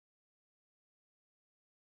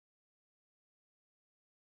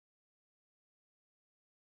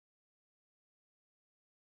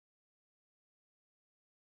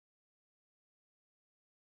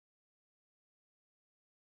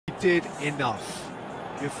did enough.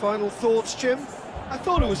 Your final thoughts, Jim? I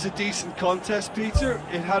thought it was a decent contest, Peter.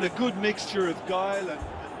 It had a good mixture of guile and...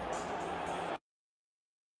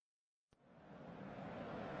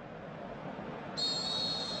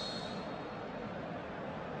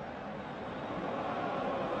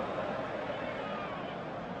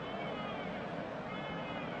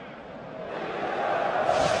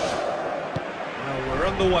 Well, we're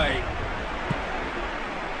on the way.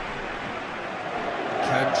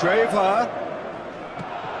 Kandreva.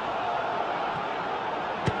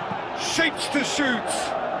 Shapes to shoot.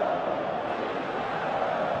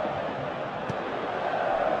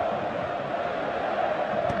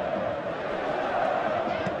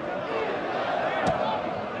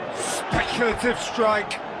 Speculative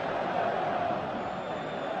strike.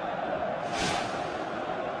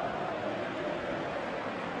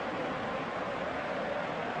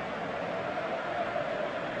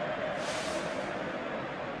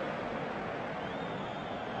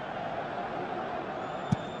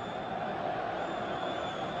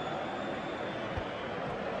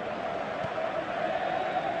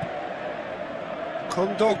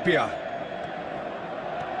 Kondogbia.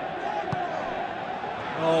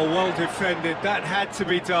 Oh, well defended. That had to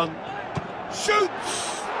be done.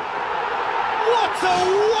 Shoots! What a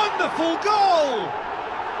wonderful goal!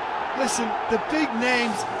 Listen, the big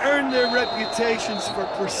names earn their reputations for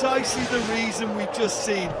precisely the reason we've just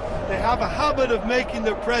seen. They have a habit of making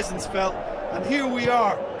their presence felt, and here we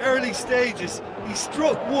are, early stages. He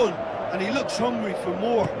struck one, and he looks hungry for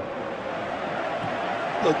more.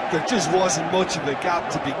 Look, there just wasn't much of a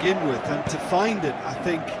gap to begin with, and to find it, I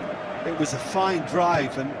think it was a fine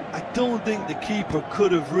drive, and I don't think the keeper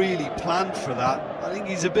could have really planned for that. I think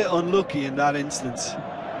he's a bit unlucky in that instance.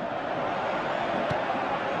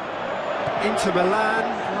 Inter Milan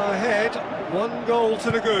are ahead, 1 goal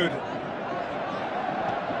to the good.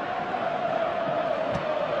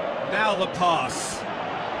 Now the pass.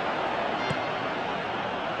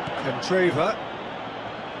 Kandreva.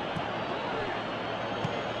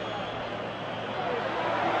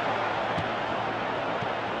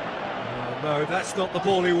 No, that's not the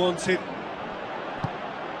ball he wanted.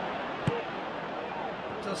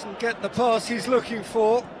 Doesn't get the pass he's looking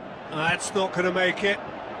for. That's not going to make it.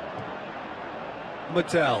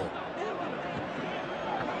 Mattel.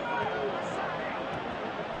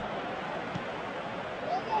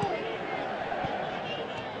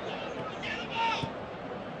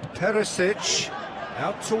 Perisic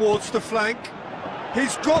out towards the flank.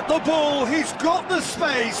 He's got the ball, he's got the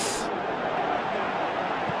space.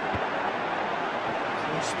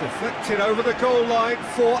 It's deflected over the goal line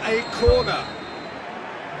for a corner.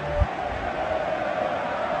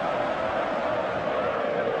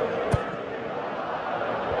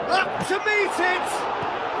 Up to meet it!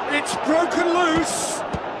 It's broken loose.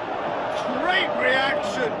 Great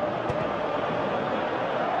reaction.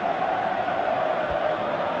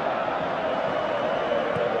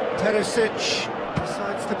 Perisic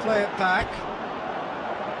decides to play it back.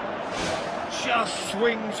 Just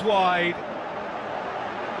swings wide.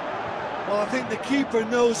 Well, I think the keeper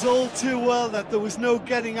knows all too well that there was no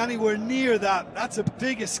getting anywhere near that. That's a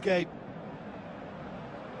big escape.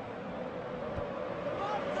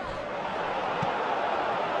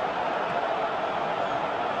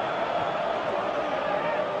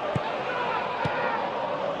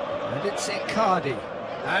 And it's Icardi.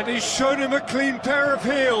 And he's shown him a clean pair of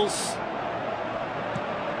heels.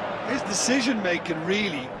 His decision-making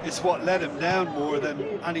really is what let him down more than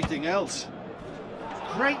anything else.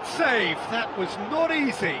 Great save, that was not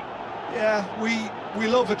easy. Yeah, we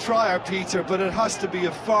love a trier, Peter, but it has to be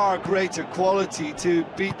a far greater quality to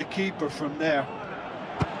beat the keeper from there.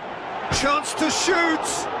 Chance to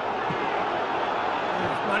shoot!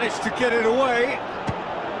 Managed to get it away.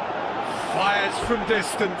 Fires from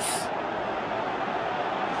distance.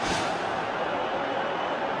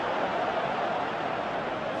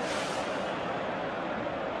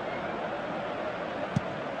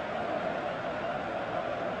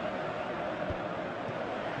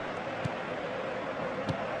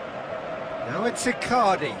 Now it's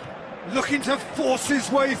Icardi, looking to force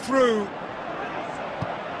his way through.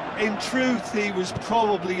 In truth, he was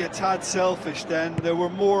probably a tad selfish then. There were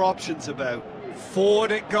more options about.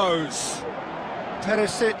 Forward it goes.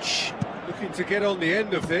 Perisic looking to get on the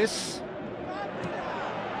end of this.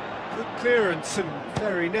 Good clearance and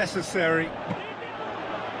very necessary.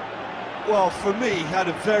 Well, for me, he had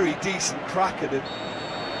a very decent crack at it.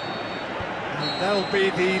 And that'll be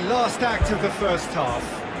the last act of the first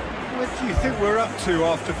half. What do you think we're up to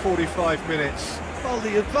after 45 minutes? Well,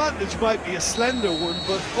 the advantage might be a slender one,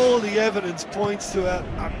 but all the evidence points to a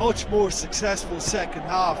much more successful second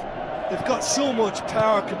half. They've got so much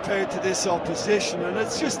power compared to this opposition, and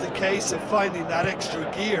it's just a case of finding that extra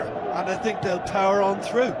gear, and I think they'll power on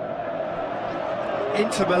through.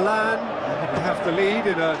 Inter Milan have the lead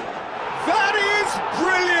in a... That is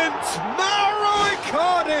brilliant! Mauro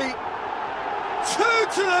Icardi! 2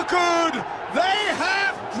 to the good! They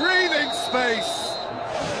have breathing space!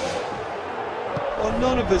 Well,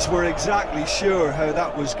 none of us were exactly sure how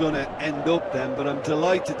that was going to end up then, but I'm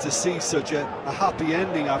delighted to see such a happy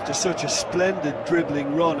ending after such a splendid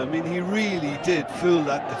dribbling run. I mean, he really did fool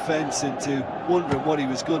that defence into wondering what he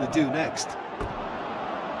was going to do next.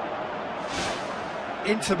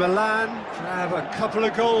 Inter Milan have a couple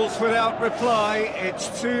of goals without reply. It's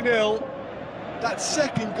 2-0. That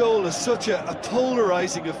second goal has such a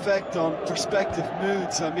polarising effect on prospective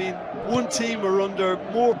moods. I mean, one team are under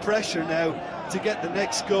more pressure now to get the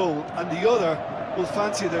next goal, and the other will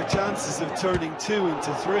fancy their chances of turning 2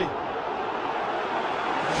 into 3. Oh,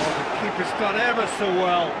 the keeper's done ever so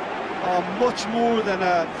well. Much more than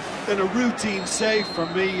a routine save for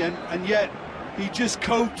me, and yet he just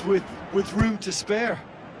coped with room to spare.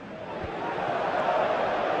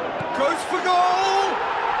 Goes for goal!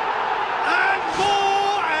 And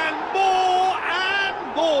more, and more, and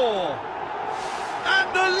more! And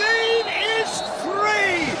the lead is 3!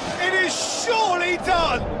 It is surely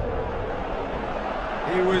done!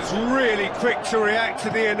 He was really quick to react to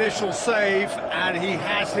the initial save, and he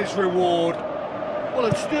has his reward. Well,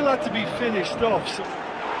 it still had to be finished off, so...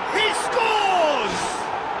 He scores!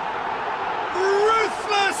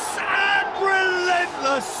 Ruthless and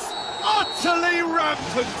relentless, utterly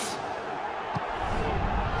rampant.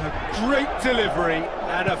 A great delivery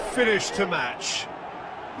and a finish to match.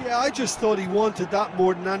 Yeah, I just thought he wanted that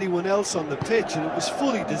more than anyone else on the pitch, and it was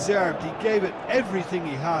fully deserved. He gave it everything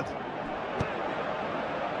he had.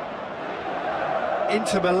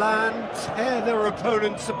 Inter Milan tear their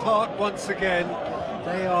opponents apart once again.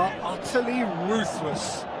 They are utterly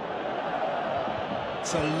ruthless.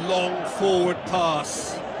 It's a long forward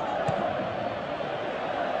pass.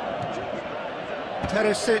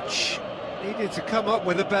 Perisic needed to come up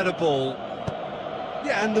with a better ball.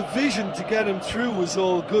 Yeah, and the vision to get him through was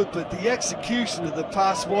all good, but the execution of the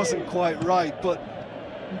pass wasn't quite right. But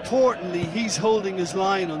importantly, he's holding his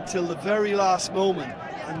line until the very last moment,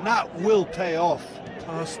 and that will pay off.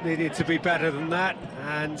 Pass needed to be better than that,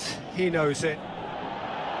 and he knows it.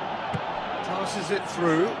 Passes it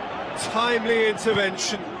through. Timely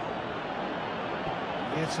intervention.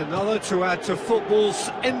 Yet another to add to football's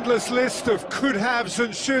endless list of could-haves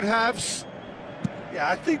and should-haves. Yeah,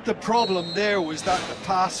 I think the problem there was that the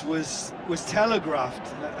pass was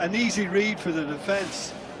telegraphed. An easy read for the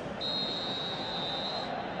defence.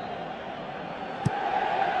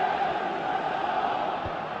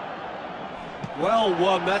 Well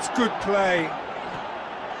won, that's good play.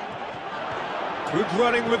 Good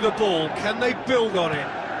running with the ball. Can they build on it?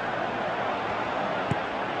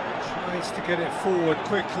 Tries to get it forward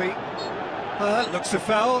quickly. Looks a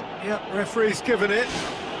foul. Yep, referee's given it.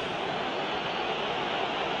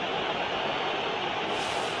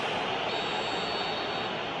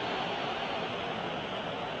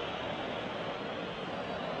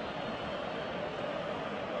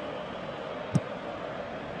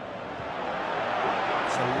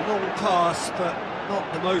 It's a long pass, but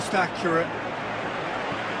not the most accurate.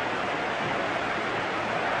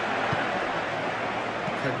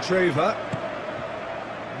 Kandreva,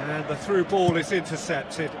 and the through ball is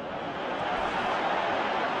intercepted.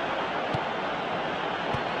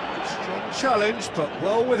 Strong challenge, but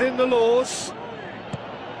well within the laws.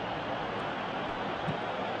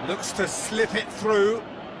 Looks to slip it through.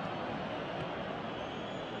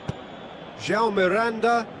 João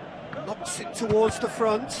Miranda knocks it towards the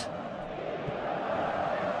front.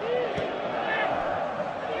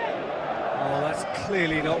 Oh, that's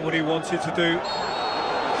clearly not what he wanted to do.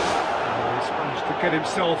 To get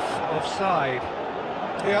himself offside.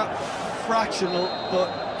 Yeah, fractional, but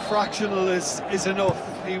fractional is enough.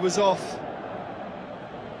 He was off.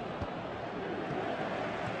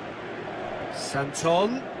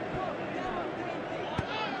 Santon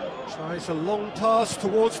tries a long pass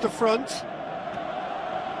towards the front.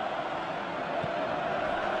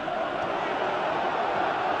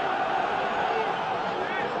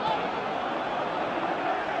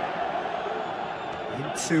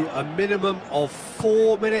 Into a minimum of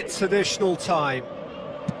 4 minutes additional time.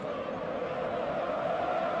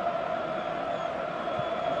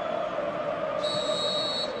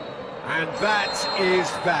 And that is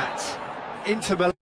that. Inter Milan